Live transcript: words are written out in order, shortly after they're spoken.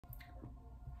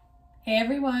Hey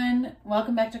everyone,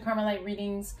 welcome back to Karma Light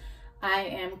Readings. I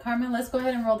am Karma. Let's go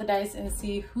ahead and roll the dice and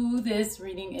see who this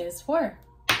reading is for.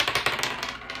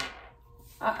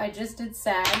 I just did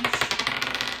Sag.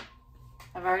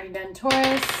 I've already done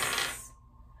Taurus.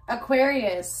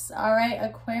 Aquarius. All right,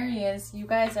 Aquarius, you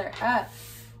guys are up.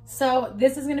 So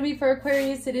this is going to be for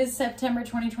Aquarius. It is September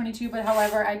 2022, but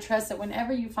however, I trust that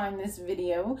whenever you find this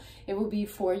video, it will be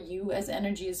for you, as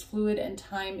energy is fluid and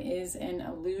time is an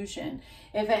illusion.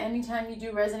 If at any time you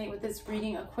do resonate with this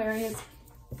reading, Aquarius,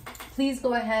 please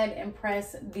go ahead and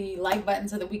press the like button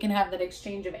so that we can have that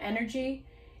exchange of energy.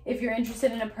 If you're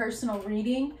interested in a personal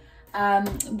reading,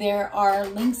 there are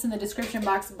links in the description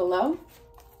box below.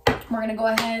 We're going to go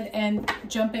ahead and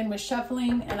jump in with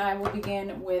shuffling, and I will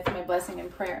begin with my blessing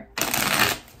and prayer.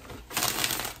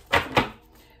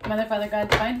 Mother, Father, God,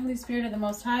 Divine, Holy Spirit of the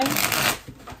Most High,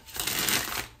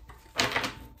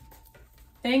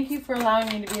 thank you for allowing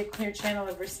me to be a clear channel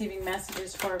of receiving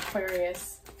messages for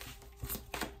Aquarius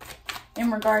in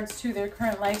regards to their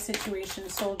current life situation,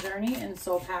 soul journey, and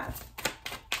soul path.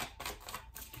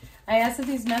 I ask that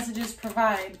these messages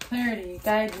provide clarity,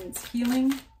 guidance,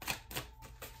 healing,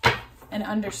 and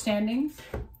understanding,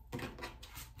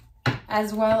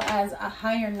 as well as a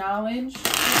higher knowledge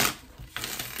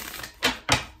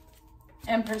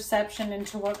and perception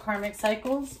into what karmic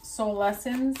cycles, soul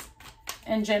lessons,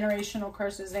 and generational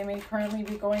curses they may currently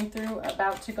be going through,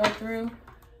 about to go through,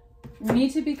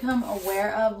 need to become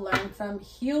aware of, learn from,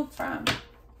 heal from,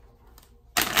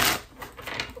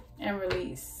 and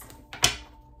release.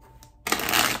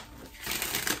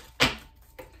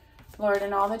 Lord,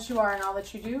 in all that you are and all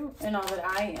that you do, and all that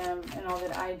I am and all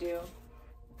that I do,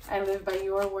 I live by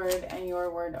your word and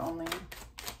your word only.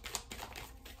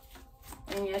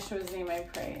 In Yeshua's name I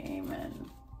pray, amen.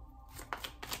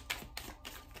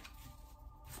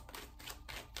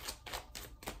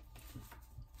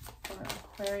 For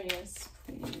Aquarius,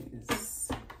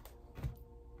 please.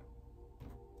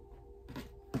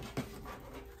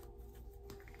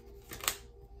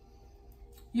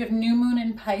 You have new moon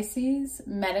in Pisces,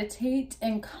 meditate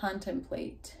and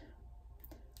contemplate.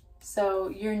 So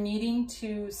you're needing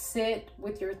to sit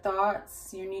with your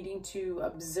thoughts. You're needing to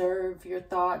observe your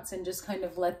thoughts and just kind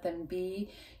of let them be.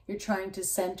 You're trying to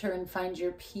center and find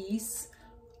your peace.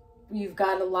 You've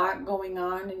got a lot going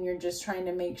on and you're just trying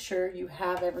to make sure you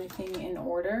have everything in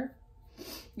order.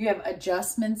 You have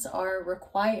adjustments are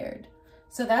required.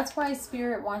 So that's why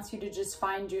Spirit wants you to just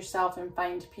find yourself and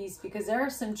find peace, because there are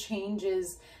some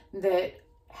changes that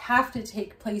have to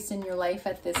take place in your life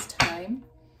at this time.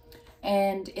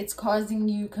 And it's causing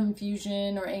you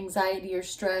confusion or anxiety or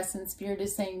stress. And Spirit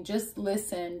is saying, just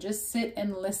listen, just sit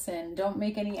and listen. Don't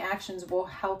make any actions, will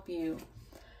help you.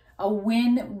 A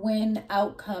win-win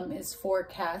outcome is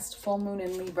forecast, full moon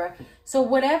in Libra. So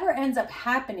whatever ends up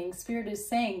happening, Spirit is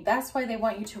saying, that's why they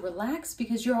want you to relax,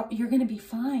 because you're going to be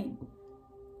fine.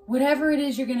 Whatever it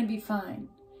is, you're going to be fine.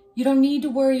 You don't need to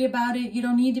worry about it. You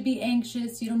don't need to be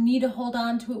anxious. You don't need to hold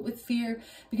on to it with fear,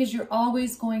 because you're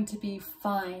always going to be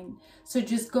fine. So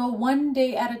just go one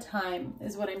day at a time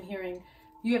is what I'm hearing.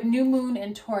 You have new moon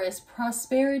in Taurus.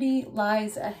 Prosperity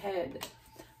lies ahead.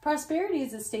 Prosperity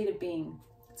is a state of being.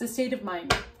 It's a state of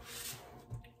mind.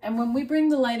 And when we bring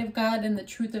the light of God and the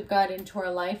truth of God into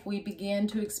our life, we begin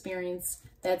to experience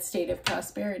that state of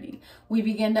prosperity. We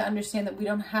begin to understand that we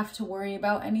don't have to worry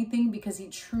about anything, because he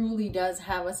truly does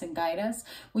have us and guide us.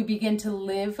 We begin to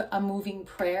live a moving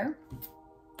prayer.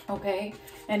 Okay.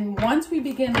 And once we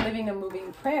begin living a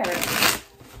moving prayer,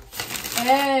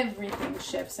 everything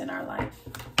shifts in our life.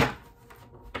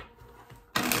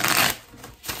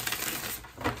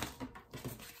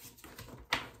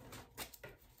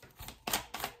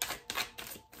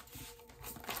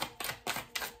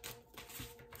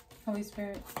 Holy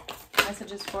Spirit,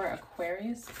 messages for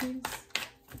Aquarius, please.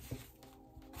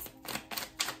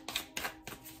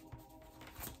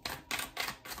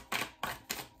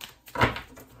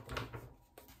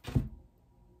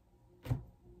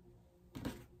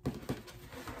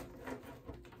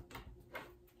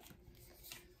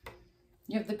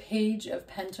 You have the Page of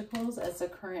Pentacles as the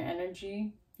current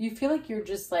energy. You feel like you're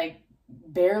just like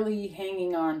barely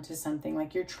hanging on to something,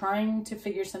 like you're trying to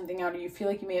figure something out, or you feel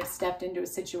like you may have stepped into a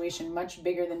situation much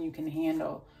bigger than you can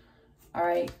handle. All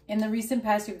right. In the recent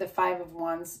past, you have the Five of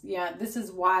Wands. Yeah, this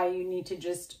is why you need to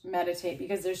just meditate,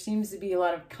 because there seems to be a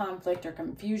lot of conflict or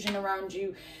confusion around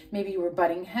you. Maybe you were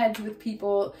butting heads with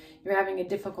people. You're having a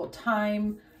difficult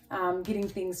time getting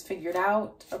things figured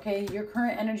out. Okay. Your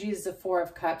current energy is the Four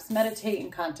of Cups. Meditate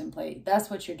and contemplate. That's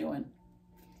what you're doing.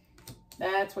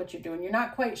 That's what you're doing. You're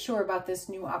not quite sure about this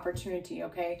new opportunity,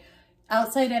 okay?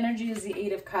 Outside energy is the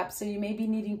 8 of Cups. So you may be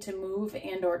needing to move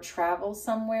and or travel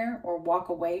somewhere or walk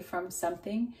away from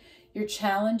something. Your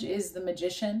challenge is the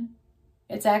Magician.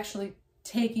 It's actually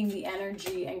taking the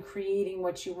energy and creating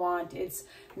what you want. It's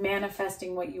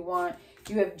manifesting what you want.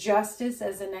 You have Justice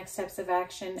as the next steps of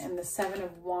action and the 7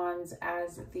 of Wands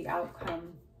as the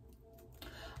outcome.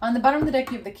 On the bottom of the deck,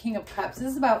 you have the King of Cups.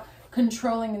 This is about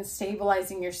controlling and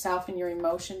stabilizing yourself and your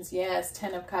emotions. Yes,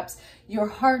 10 of Cups. Your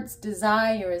heart's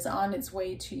desire is on its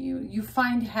way to you. You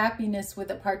find happiness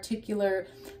with a particular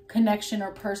connection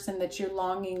or person that you're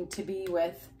longing to be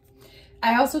with.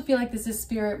 I also feel like this is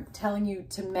Spirit telling you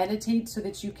to meditate so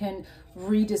that you can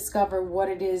rediscover what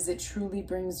it is that truly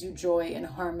brings you joy and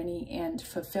harmony and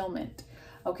fulfillment.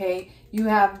 Okay, you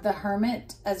have the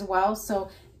Hermit as well. So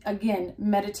again,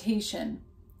 meditation,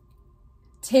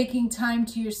 taking time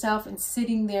to yourself and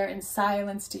sitting there in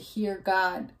silence to hear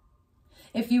God.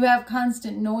 If you have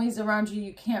constant noise around you,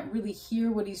 you can't really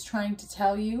hear what he's trying to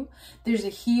tell you. There's a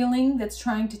healing that's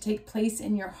trying to take place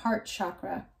in your heart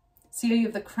chakra. See how you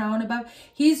have the crown above?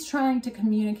 He's trying to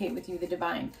communicate with you, the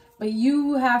divine, but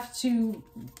you have to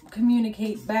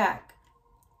communicate back.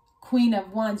 Queen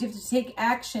of Wands. You have to take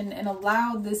action and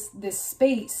allow this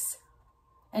space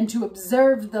and to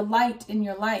observe the light in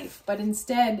your life. But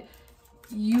instead,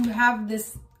 you have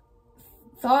this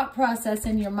thought process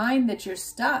in your mind that you're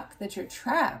stuck, that you're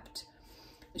trapped.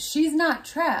 She's not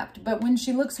trapped, but when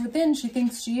she looks within, she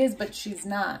thinks she is, but she's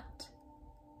not.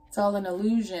 It's all an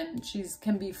illusion. She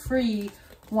can be free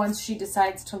once she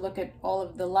decides to look at all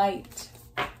of the light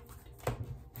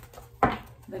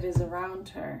that is around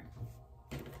her.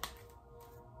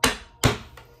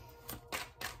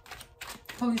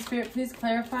 Holy Spirit, please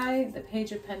clarify the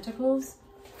Page of Pentacles.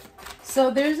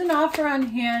 So there's an offer on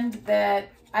hand that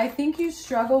I think you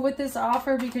struggle with this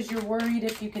offer because you're worried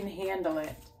if you can handle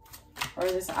it, or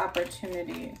this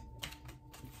opportunity.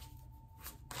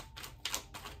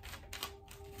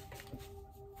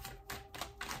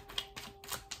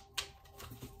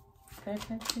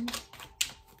 Clarify, please.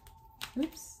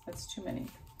 Oops, that's too many.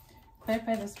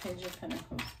 Clarify this Page of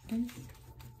Pentacles, please.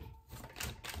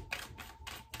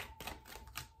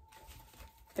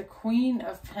 The Queen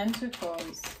of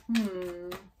Pentacles.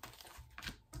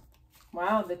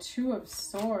 Wow, the 2 of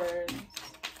Swords.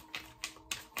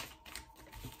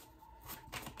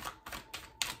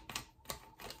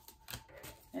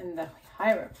 And the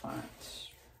Hierophant.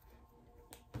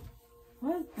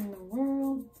 What in the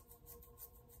world?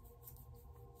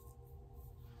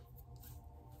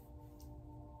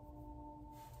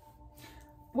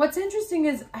 What's interesting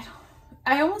is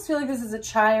I almost feel like this is a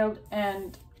child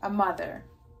and a mother.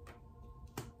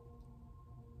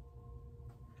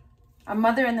 A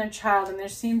mother and their child, and there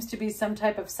seems to be some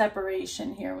type of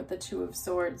separation here with the 2 of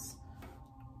Swords.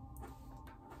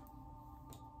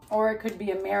 Or it could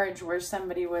be a marriage where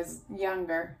somebody was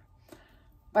younger.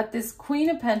 But this Queen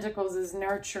of Pentacles is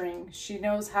nurturing. She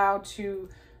knows how to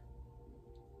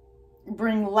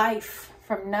bring life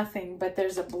from nothing, but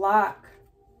there's a block.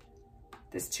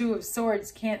 This 2 of Swords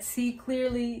can't see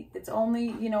clearly. It's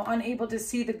only, you know, unable to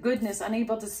see the goodness,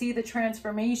 unable to see the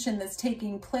transformation that's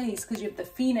taking place because you have the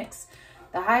Phoenix,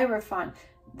 the Hierophant.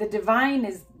 The divine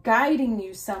is guiding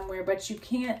you somewhere, but you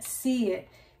can't see it.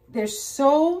 There's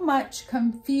so much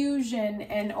confusion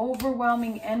and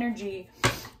overwhelming energy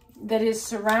that is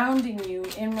surrounding you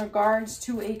in regards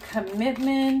to a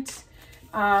commitment,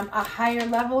 a higher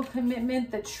level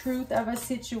commitment, the truth of a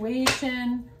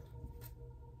situation,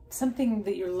 something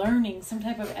that you're learning, some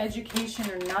type of education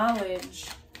or knowledge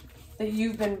that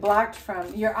you've been blocked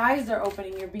from. Your eyes are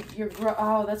opening.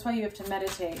 Oh, that's why you have to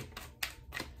meditate.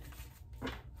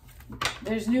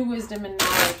 There's new wisdom and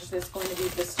knowledge that's going to be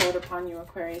bestowed upon you,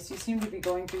 Aquarius. You seem to be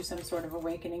going through some sort of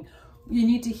awakening. You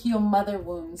need to heal mother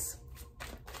wounds.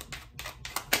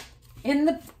 In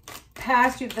the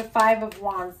past, you have the 5 of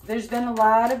Wands. There's been a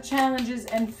lot of challenges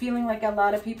and feeling like a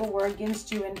lot of people were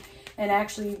against you and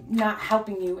actually not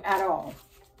helping you at all.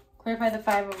 Clarify the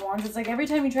 5 of Wands. It's like every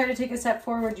time you try to take a step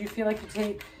forward, you feel like you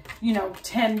take, you know,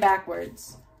 10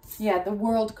 backwards. Yeah, the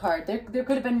World card. There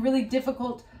could have been really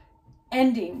difficult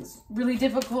endings, really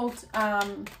difficult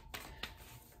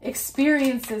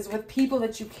experiences with people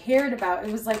that you cared about.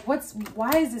 It was like,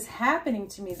 why is this happening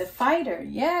to me? The Fighter.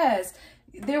 Yes.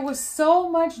 There was so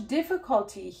much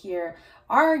difficulty here.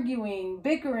 Arguing,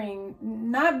 bickering,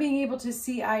 not being able to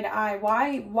see eye to eye.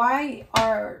 Why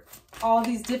are all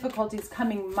these difficulties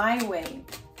coming my way?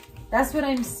 That's what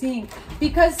I'm seeing.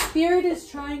 Because Spirit is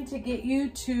trying to get you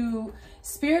to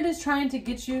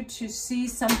see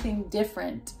something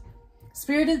different.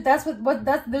 Spirit is,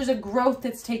 there's a growth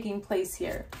that's taking place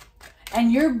here.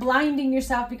 And you're blinding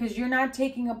yourself because you're not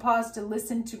taking a pause to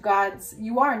listen to God's,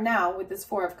 you are now with this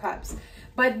Four of Cups.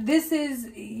 But this is,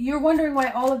 you're wondering why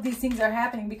all of these things are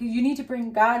happening, because you need to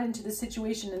bring God into the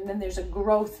situation, and then there's a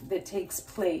growth that takes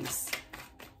place.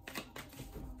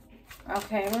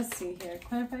 Okay, let's see here.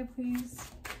 Clarify, please.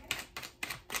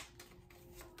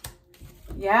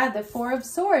 Yeah, the Four of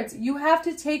Swords. You have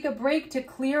to take a break to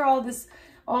clear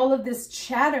all of this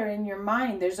chatter in your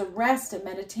mind. There's a rest, a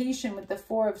meditation with the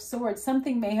Four of Swords.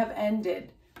 Something may have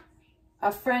ended.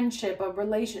 A friendship, a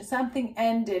relation, something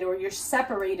ended, or you're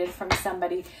separated from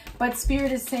somebody. But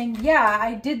Spirit is saying, yeah,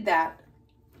 I did that.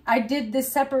 I did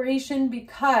this separation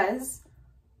because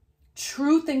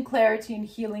truth and clarity and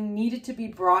healing needed to be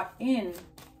brought in.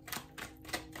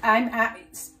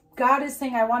 God is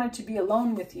saying, I wanted to be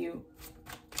alone with you.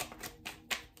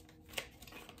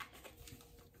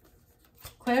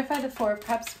 Clarify the Four of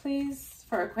Cups, please,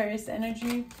 for Aquarius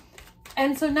energy.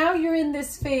 And so now you're in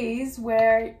this phase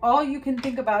where all you can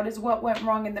think about is what went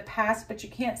wrong in the past, but you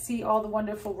can't see all the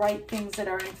wonderful right things that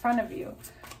are in front of you.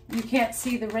 You can't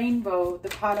see the rainbow, the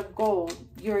pot of gold.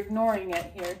 You're ignoring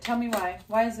it here. Tell me why.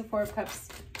 Why is the Four of Cups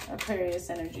Aquarius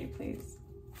energy, please?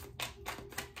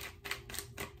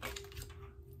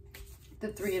 The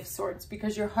Three of Swords,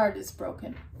 because your heart is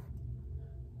broken.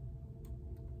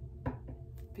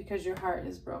 Because your heart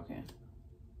is broken.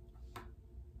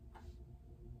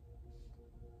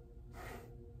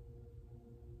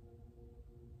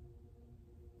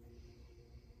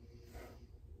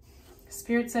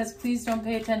 Spirit says, please don't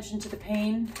pay attention to the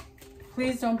pain.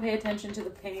 Please don't pay attention to the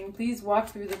pain. Please walk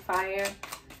through the fire.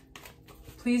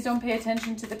 Please don't pay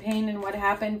attention to the pain and what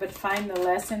happened, but find the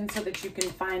lesson so that you can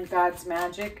find God's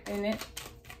magic in it.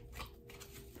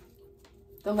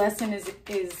 The lesson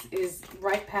is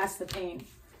right past the pain.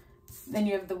 Then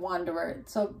you have the Wanderer.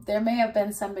 So there may have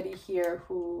been somebody here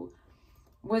who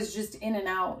was just in and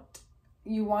out.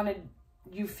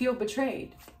 You feel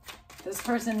betrayed. This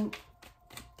person,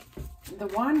 the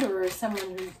Wanderer, is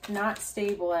someone who's not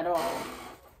stable at all.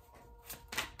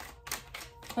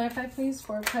 Clarify, please.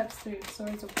 Four of Cups, Three of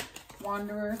Swords,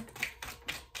 Wanderer.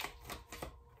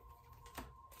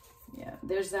 Yeah,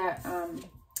 there's that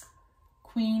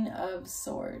Queen of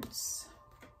Swords.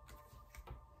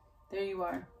 There you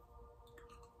are.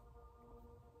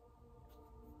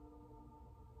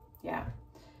 Yeah.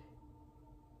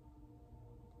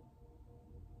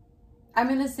 I'm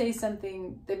going to say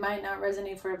something that might not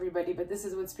resonate for everybody, but this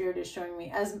is what Spirit is showing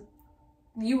me. As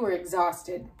you were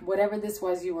exhausted, whatever this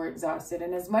was, you were exhausted.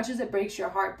 And as much as it breaks your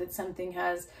heart that something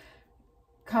has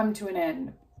come to an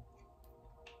end,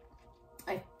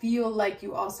 I feel like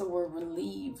you also were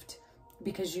relieved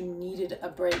because you needed a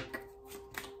break.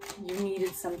 You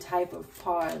needed some type of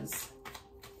pause.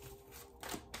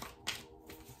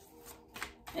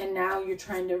 And now you're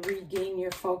trying to regain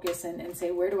your focus and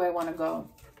say, where do I want to go?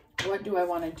 What do I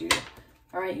want to do?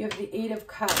 All right, you have the Eight of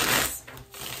Cups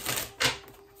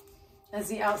as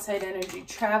the outside energy.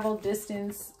 Travel,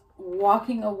 distance,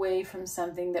 walking away from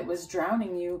something that was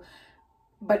drowning you,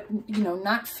 but, you know,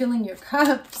 not filling your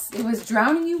cups. It was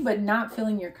drowning you, but not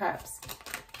filling your cups.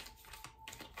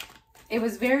 It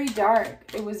was very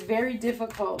dark. It was very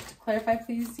difficult. Clarify,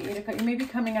 please. The Eight of Cups. You may be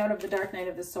coming out of the dark night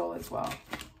of the soul as well.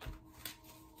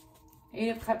 Eight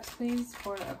of Cups, please,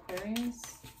 for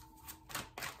Aquarius.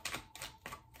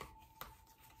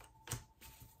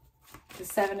 The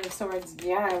Seven of Swords.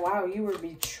 Yeah, wow, you were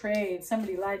betrayed.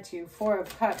 Somebody lied to you. Four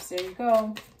of Cups. There you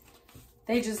go.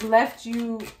 They just left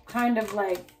you kind of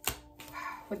like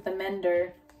with the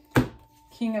Mender.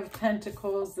 King of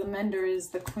Pentacles. The Mender is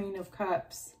the Queen of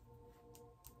Cups.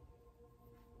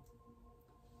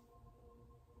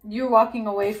 You're walking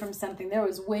away from something. There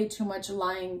was way too much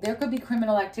lying. There could be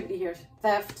criminal activity here.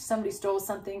 Theft. Somebody stole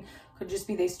something. Could just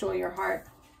be they stole your heart.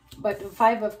 But the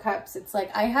Five of Cups, it's like,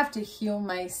 I have to heal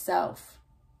myself.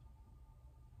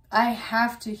 I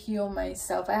have to heal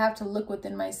myself. I have to look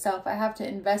within myself. I have to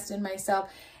invest in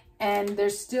myself. And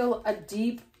there's still a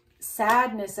deep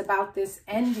sadness about this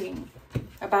ending,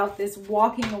 about this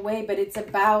walking away, but it's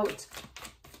about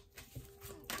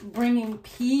bringing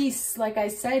peace. Like I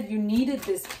said, you needed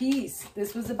this peace.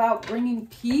 This was about bringing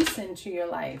peace into your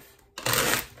life.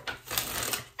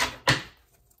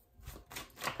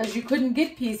 Because you couldn't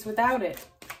get peace without it.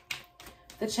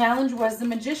 The challenge was the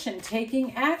Magician,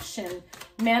 taking action,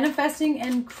 manifesting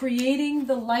and creating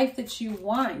the life that you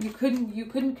want. You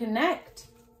couldn't connect.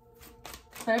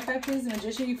 Clarify, please, the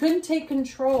Magician. You couldn't take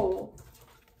control.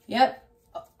 Yep,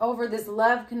 over this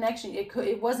love connection.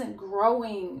 It wasn't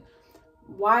growing.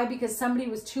 Why? Because somebody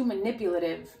was too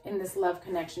manipulative in this love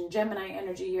connection. Gemini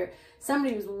energy here.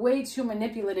 Somebody was way too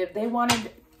manipulative. They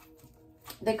wanted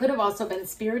They could have also been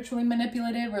spiritually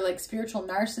manipulative or like spiritual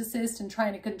narcissist and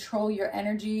trying to control your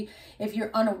energy if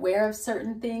you're unaware of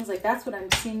certain things. Like that's what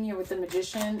I'm seeing here with the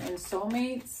Magician and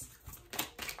soulmates.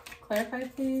 Clarify,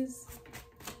 please.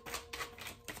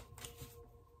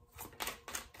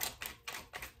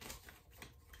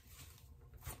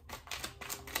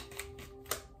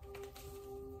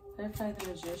 Clarify the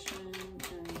Magician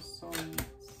and soulmates.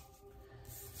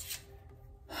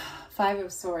 Five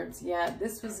of Swords. Yeah,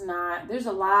 this was not, there's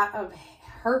a lot of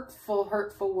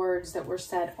hurtful words that were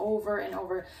said over and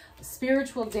over.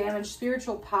 Spiritual damage,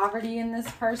 spiritual poverty in this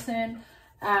person.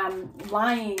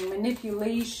 Lying,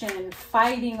 manipulation,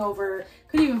 fighting over,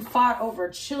 could even fought over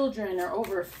children or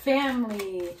over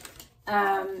family.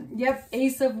 Yep,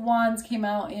 Ace of Wands came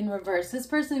out in reverse. This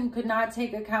person could not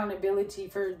take accountability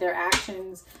for their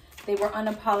actions. They were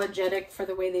unapologetic for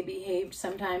the way they behaved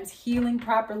sometimes. Healing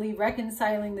properly,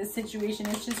 reconciling this situation,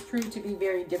 it's just proved to be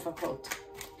very difficult.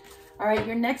 All right,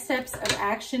 your next steps of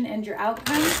action and your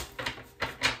outcome.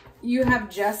 You have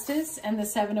Justice and the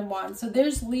Seven of Wands. So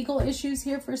there's legal issues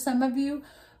here for some of you,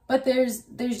 but there's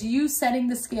you setting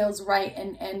the scales right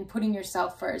and putting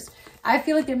yourself first. I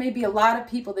feel like there may be a lot of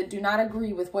people that do not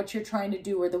agree with what you're trying to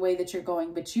do or the way that you're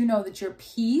going, but you know that your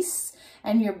peace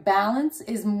and your balance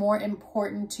is more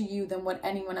important to you than what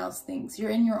anyone else thinks. You're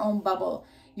in your own bubble.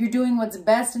 You're doing what's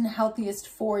best and healthiest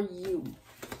for you.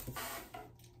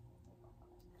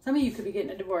 Some of you could be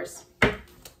getting a divorce.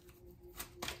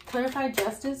 Clarify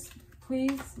Justice,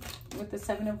 please, with the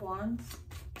Seven of Wands.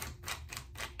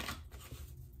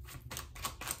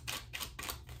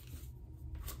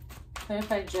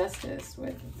 Clarify Justice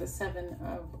with the Seven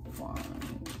of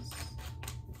Wands.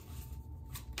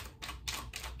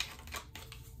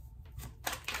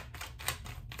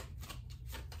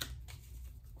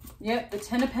 Yep, the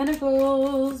Ten of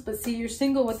Pentacles. But see, you're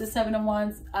single with the Seven of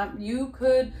Wands. You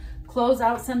could close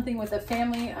out something with a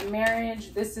family, a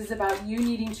marriage. This is about you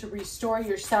needing to restore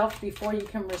yourself before you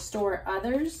can restore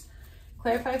others.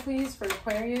 Clarify, please, for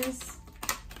Aquarius.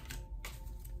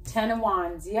 Ten of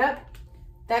Wands. Yep.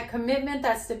 That commitment,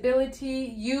 that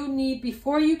stability you need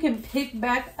before you can pick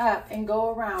back up and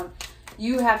go around.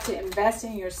 You have to invest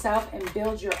in yourself and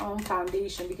build your own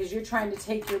foundation, because you're trying to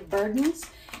take your burdens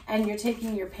and you're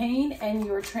taking your pain and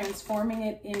you're transforming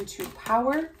it into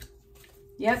power.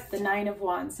 Yep, the Nine of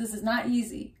Wands. This is not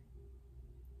easy.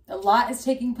 A lot is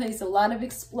taking place, a lot of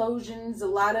explosions, a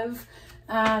lot of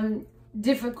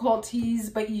difficulties,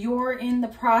 but you're in the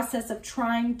process of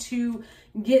trying to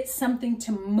get something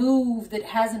to move that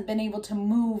hasn't been able to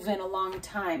move in a long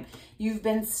time. You've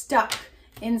been stuck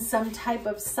in some type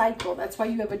of cycle. That's why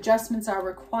you have adjustments are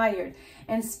required.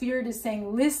 And Spirit is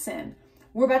saying, listen,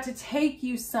 we're about to take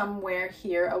you somewhere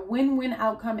here, a win-win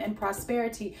outcome and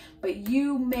prosperity, but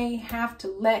you may have to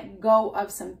let go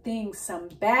of some things, some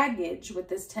baggage with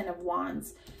this Ten of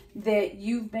Wands that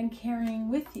you've been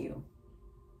carrying with you.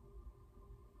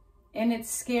 And it's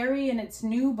scary and it's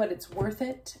new, but it's worth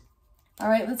it. All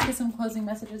right, let's get some closing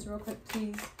messages real quick,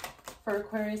 please, for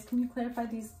Aquarius. Can you clarify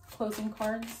these closing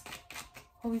cards?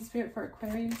 Holy Spirit for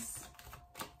Aquarius.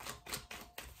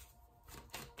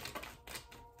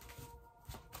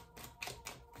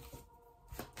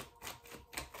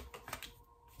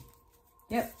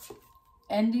 Yep.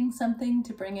 Ending something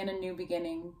to bring in a new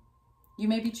beginning. You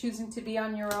may be choosing to be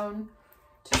on your own,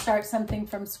 to start something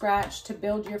from scratch, to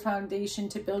build your foundation,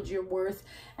 to build your worth,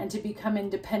 and to become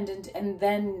independent, and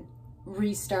then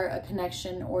restart a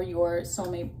connection, or your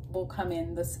soulmate will come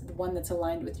in, the one that's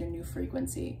aligned with your new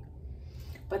frequency.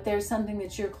 But there's something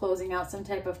that you're closing out, some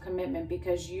type of commitment,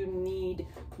 because you need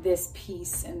this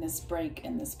peace and this break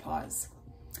and this pause.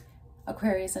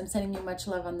 Aquarius, I'm sending you much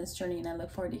love on this journey, and I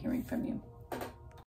look forward to hearing from you.